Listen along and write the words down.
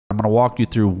going to walk you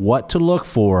through what to look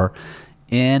for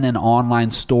in an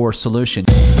online store solution.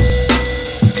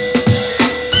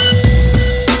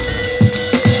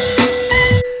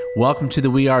 Welcome to the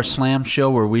We Are Slam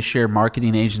Show, where we share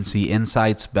marketing agency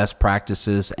insights, best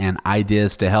practices, and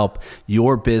ideas to help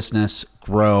your business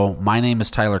grow. My name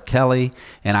is Tyler Kelly,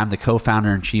 and I'm the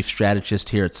co-founder and chief strategist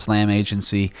here at Slam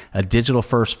Agency, a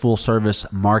digital-first full-service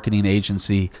marketing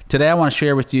agency. Today, I want to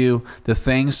share with you the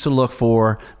things to look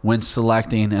for when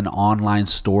selecting an online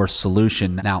store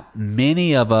solution. Now,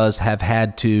 many of us have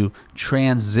had to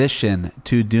transition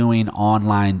to doing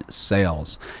online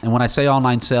sales. And when I say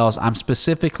online sales, I'm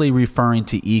specifically referring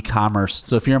to e-commerce.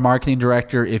 So if you're a marketing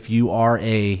director, if you are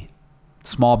a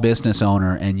small business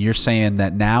owner and you're saying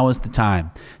that now is the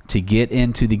time to get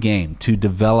into the game, to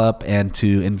develop and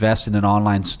to invest in an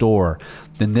online store,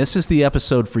 then this is the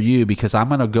episode for you, because I'm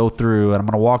going to go through and I'm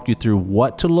going to walk you through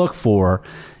what to look for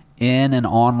in an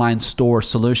online store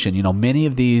solution. You know, many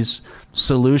of these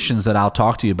solutions that I'll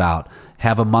talk to you about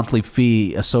have a monthly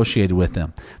fee associated with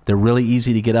them. They're really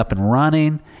easy to get up and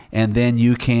running, and then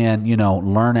you can,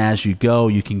 learn as you go.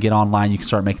 You can get online, you can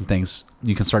start making things,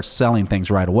 you can start selling things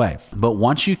right away. But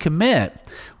once you commit,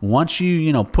 once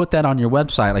you, put that on your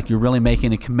website, like you're really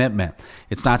making a commitment.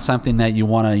 It's not something that you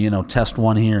want to, test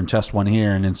one here and test one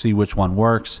here and then see which one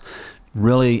works.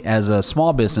 Really, as a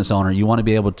small business owner, you want to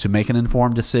be able to make an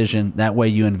informed decision. That way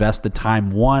you invest the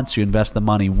time once, you invest the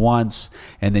money once,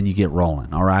 and then you get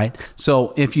rolling, all right?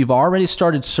 So if you've already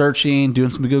started searching, doing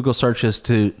some Google searches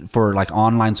for like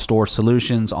online store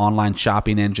solutions, online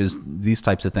shopping engines, these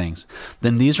types of things,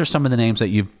 then these are some of the names that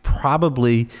you've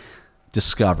probably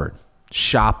discovered.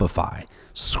 Shopify,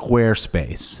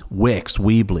 Squarespace, Wix,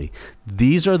 Weebly.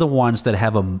 These are the ones that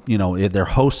have they're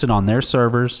hosted on their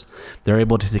servers. They're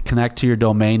able to connect to your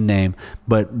domain name,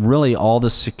 but really all the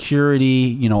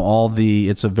security,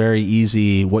 it's a very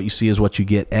easy, what you see is what you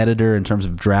get editor in terms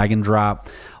of drag and drop.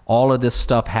 All of this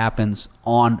stuff happens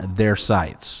on their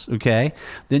sites, okay?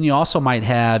 Then you also might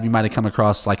have come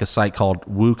across like a site called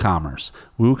WooCommerce.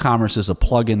 WooCommerce is a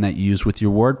plugin that you use with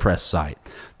your WordPress site.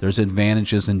 There's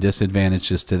advantages and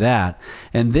disadvantages to that.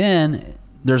 And then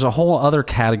there's a whole other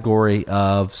category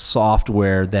of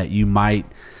software that you might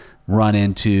run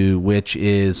into, which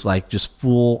is like just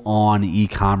full-on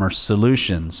e-commerce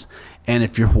solutions. And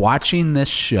if you're watching this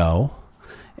show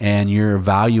and you're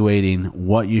evaluating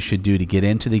what you should do to get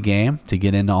into the game, to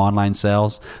get into online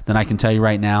sales, then I can tell you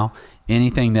right now,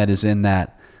 anything that is in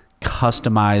that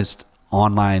customized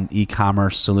online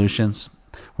e-commerce solutions,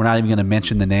 we're not even going to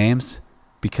mention the names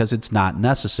because it's not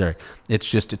necessary. It's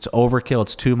overkill.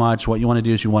 It's too much. What you want to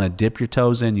do is you want to dip your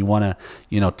toes in. You want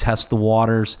to, test the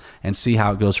waters and see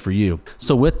how it goes for you.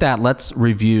 So with that, let's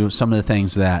review some of the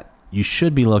things that you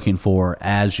should be looking for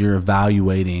as you're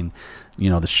evaluating the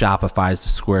Shopifys,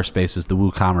 the Squarespaces, the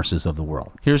WooCommerces of the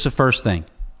world. Here's the first thing: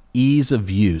 ease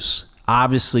of use.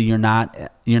 Obviously, you're not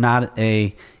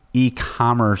a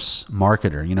e-commerce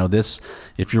marketer.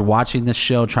 If you're watching this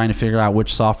show trying to figure out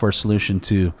which software solution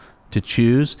to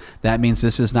choose, that means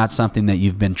this is not something that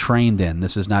you've been trained in.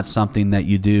 This is not something that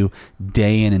you do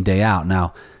day in and day out.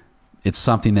 Now, it's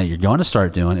something that you're going to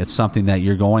start doing. It's something that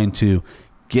you're going to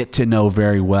get to know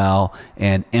very well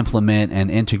and implement and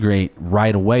integrate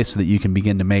right away so that you can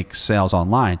begin to make sales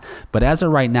online. But as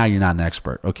of right now, you're not an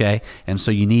expert, okay? And so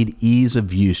you need ease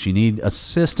of use. You need a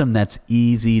system that's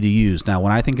easy to use. Now,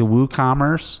 when I think of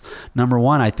WooCommerce, number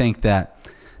one, I think that,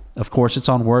 of course, it's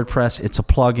on WordPress. It's a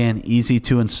plugin, easy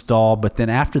to install. But then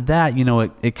after that,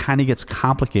 it kind of gets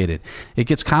complicated. It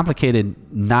gets complicated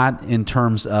not in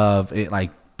terms of it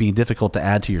like being difficult to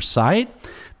add to your site,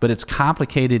 but it's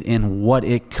complicated in what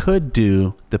it could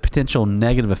do, the potential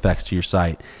negative effects to your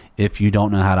site if you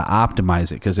don't know how to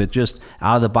optimize it, because it just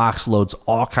out of the box loads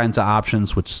all kinds of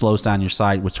options, which slows down your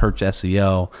site, which hurts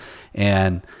SEO.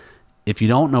 And if you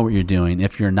don't know what you're doing,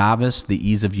 if you're a novice, the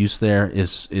ease of use there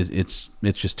it's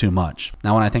just too much.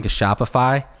 Now, when I think of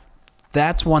Shopify,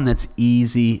 that's one that's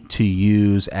easy to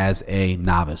use as a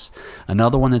novice.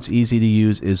 Another one that's easy to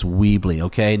use is Weebly,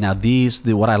 okay? Now,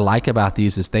 what I like about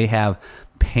these is they have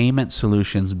payment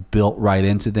solutions built right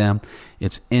into them.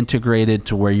 It's integrated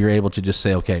to where you're able to just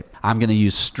say, okay, I'm going to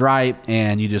use Stripe,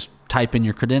 and you just type in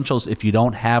your credentials. If you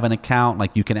don't have an account,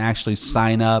 like, you can actually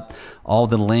sign up. All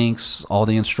the links, all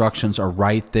the instructions are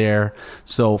right there.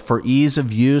 So for ease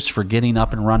of use, for getting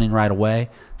up and running right away,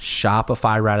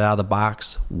 Shopify right out of the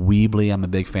box. Weebly, I'm a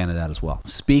big fan of that as well.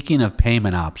 Speaking of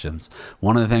payment options,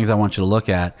 one of the things I want you to look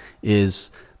at is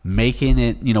making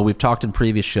it, we've talked in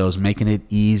previous shows, making it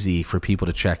easy for people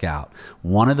to check out.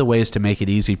 One of the ways to make it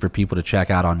easy for people to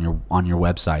check out on your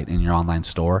website, in your online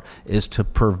store, is to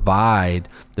provide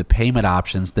the payment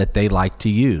options that they like to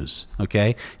use.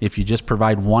 Okay? If you just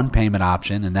provide one payment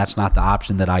option and that's not the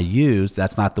option that I use,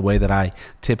 that's not the way that I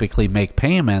typically make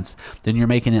payments, then you're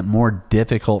making it more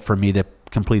difficult for me to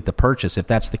complete the purchase. If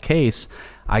that's the case,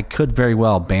 I could very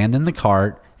well abandon the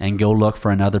cart and go look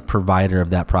for another provider of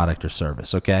that product or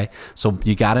service. Okay, so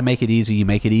you got to make it easy. You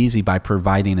make it easy by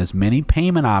providing as many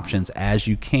payment options as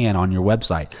you can on your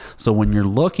website. So when you're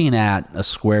looking at a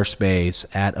Squarespace,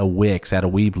 at a Wix, at a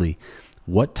Weebly,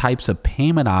 what types of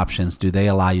payment options do they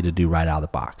allow you to do right out of the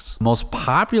box? Most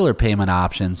popular payment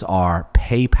options are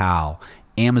PayPal,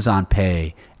 Amazon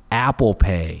Pay, Apple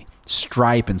Pay,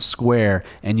 Stripe, and Square,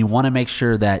 and you want to make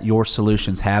sure that your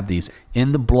solutions have these.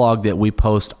 In the blog that we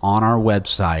post on our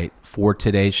website for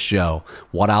today's show,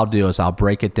 what I'll do is I'll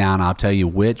break it down. I'll tell you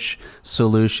which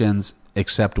solutions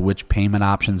accept which payment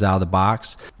options out of the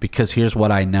box, because here's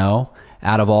what I know.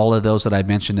 Out of all of those that I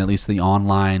mentioned, at least the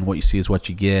online, what you see is what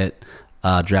you get,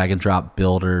 drag and drop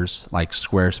builders like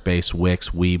Squarespace,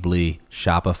 Wix, Weebly,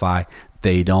 Shopify,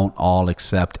 they don't all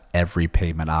accept every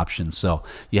payment option. So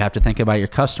you have to think about your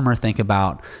customer, think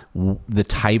about the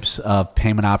types of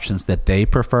payment options that they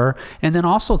prefer, and then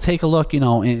also take a look,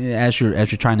 as you're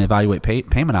trying to evaluate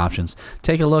payment options,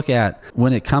 take a look at,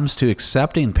 when it comes to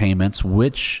accepting payments,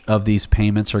 which of these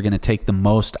payments are going to take the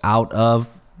most out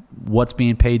of what's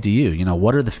being paid to you.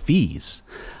 What are the fees?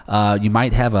 You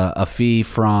might have a fee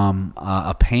from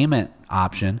a payment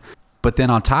option, but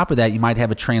then on top of that, you might have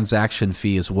a transaction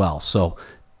fee as well. So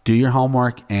do your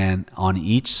homework, and on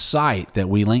each site that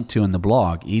we link to in the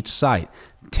blog, each site,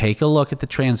 take a look at the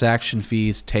transaction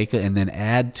fees, and then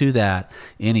add to that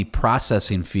any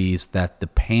processing fees that the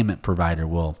payment provider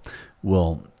will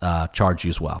charge you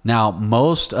as well. Now,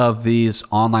 most of these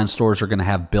online stores are going to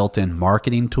have built-in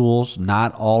marketing tools.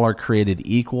 Not all are created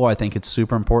equal. I think it's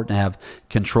super important to have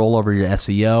control over your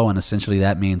SEO, and essentially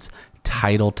that means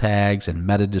title tags and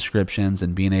meta descriptions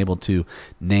and being able to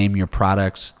name your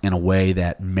products in a way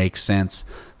that makes sense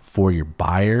for your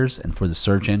buyers and for the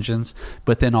search engines,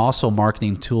 but then also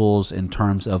marketing tools in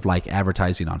terms of like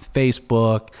advertising on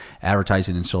Facebook,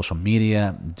 advertising in social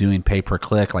media, doing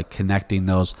pay-per-click, like connecting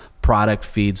those product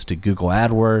feeds to Google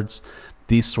AdWords,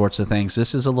 these sorts of things.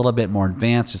 This is a little bit more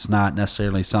advanced. It's not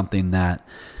necessarily something that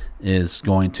is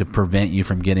going to prevent you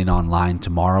from getting online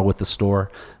tomorrow with the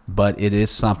store, but it is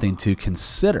something to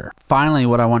consider. Finally,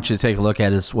 what I want you to take a look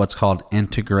at is what's called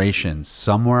integrations.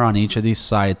 Somewhere on each of these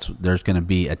sites, there's going to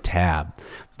be a tab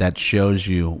that shows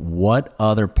you what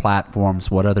other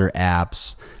platforms, what other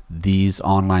apps these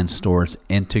online stores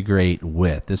integrate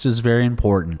with. This is very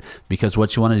important, because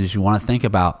what you want to do is you want to think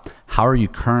about, how are you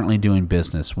currently doing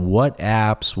business? What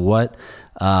apps, what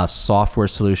software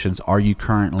solutions are you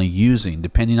currently using?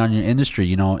 Depending on your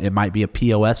industry, it might be a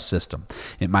POS system.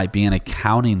 It might be an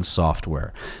accounting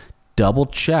software. Double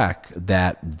check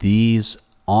that these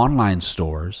online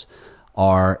stores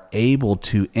are able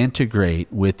to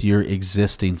integrate with your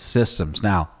existing systems.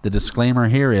 Now, the disclaimer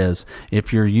here is,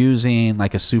 if you're using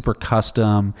like a super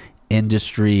custom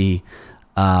industry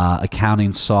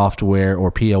accounting software or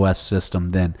POS system,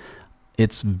 then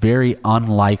it's very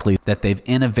unlikely that they've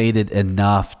innovated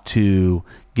enough to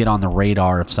get on the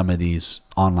radar of some of these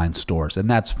online stores, and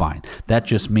that's fine. That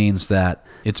just means that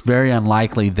it's very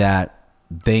unlikely that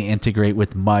they integrate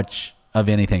with much of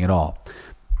anything at all.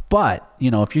 But,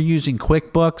 if you're using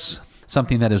QuickBooks,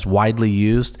 something that is widely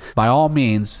used, by all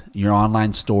means, your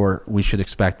online store, we should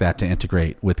expect that to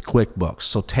integrate with QuickBooks.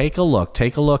 So take a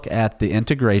look at the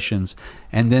integrations,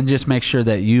 and then just make sure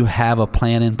that you have a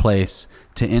plan in place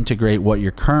to integrate what you're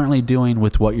currently doing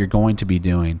with what you're going to be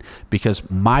doing. Because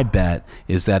my bet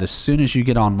is that as soon as you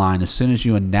get online, as soon as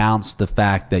you announce the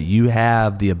fact that you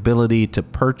have the ability to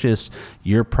purchase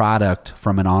your product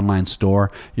from an online store,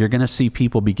 you're going to see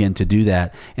people begin to do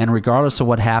that. And regardless of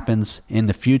what happens in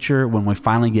the future, when we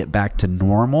finally get back to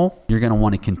normal, you're going to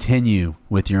want to continue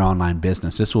with your online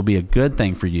business. This will be a good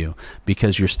thing for you,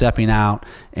 because you're stepping out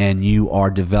and you are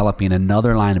developing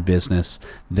another line of business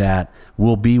that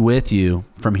will be with you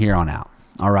from here on out.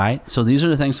 All right. So these are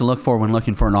the things to look for when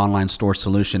looking for an online store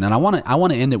solution. And I want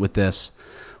to end it with this.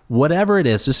 Whatever it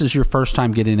is, this is your first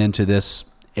time getting into this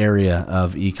area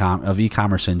of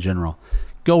e-commerce in general,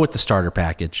 go with the starter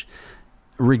package.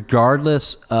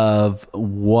 Regardless of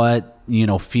what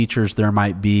features there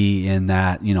might be in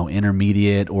that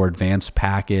intermediate or advanced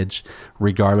package,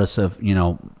 regardless of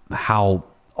how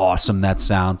awesome that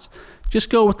sounds, just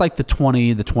go with like the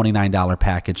 $29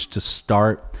 package to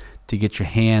start to get your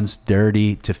hands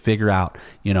dirty, to figure out,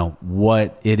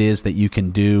 what it is that you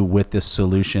can do with this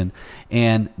solution.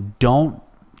 And don't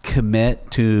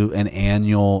commit to an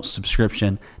annual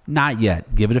subscription. Not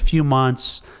yet. Give it a few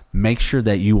months. Make sure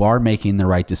that you are making the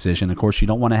right decision. Of course, you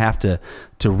don't want to have to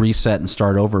reset and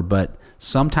start over, but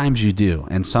sometimes you do,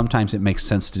 and sometimes it makes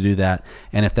sense to do that.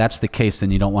 And if that's the case,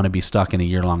 then you don't want to be stuck in a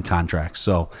year-long contract.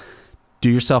 So do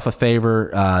yourself a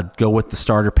favor, go with the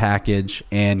starter package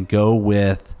and go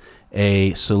with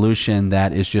a solution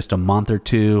that is just a month or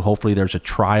two. Hopefully there's a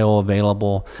trial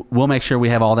available. We'll make sure we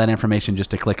have all that information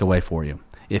just a click away for you.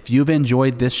 If you've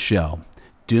enjoyed this show,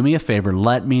 do me a favor,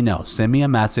 let me know. Send me a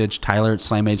message,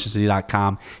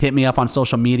 Tyler@slamagency.com. Hit me up on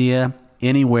social media,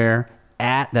 anywhere,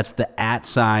 that's the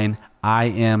 @ I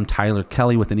am Tyler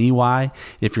Kelly with an EY.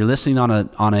 If you're listening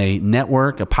on a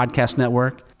network, a podcast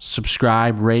network,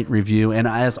 subscribe, rate, review, and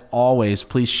as always,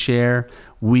 please share.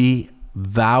 We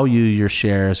value your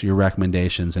shares, your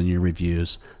recommendations, and your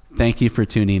reviews. Thank you for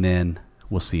tuning in.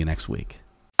 We'll see you next week.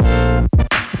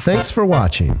 Thanks for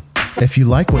watching. If you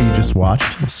like what you just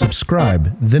watched,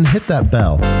 subscribe, then hit that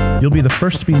bell. You'll be the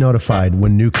first to be notified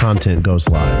when new content goes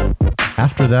live.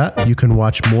 After that, you can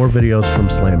watch more videos from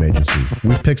Slam Agency.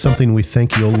 We've picked something we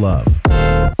think you'll love.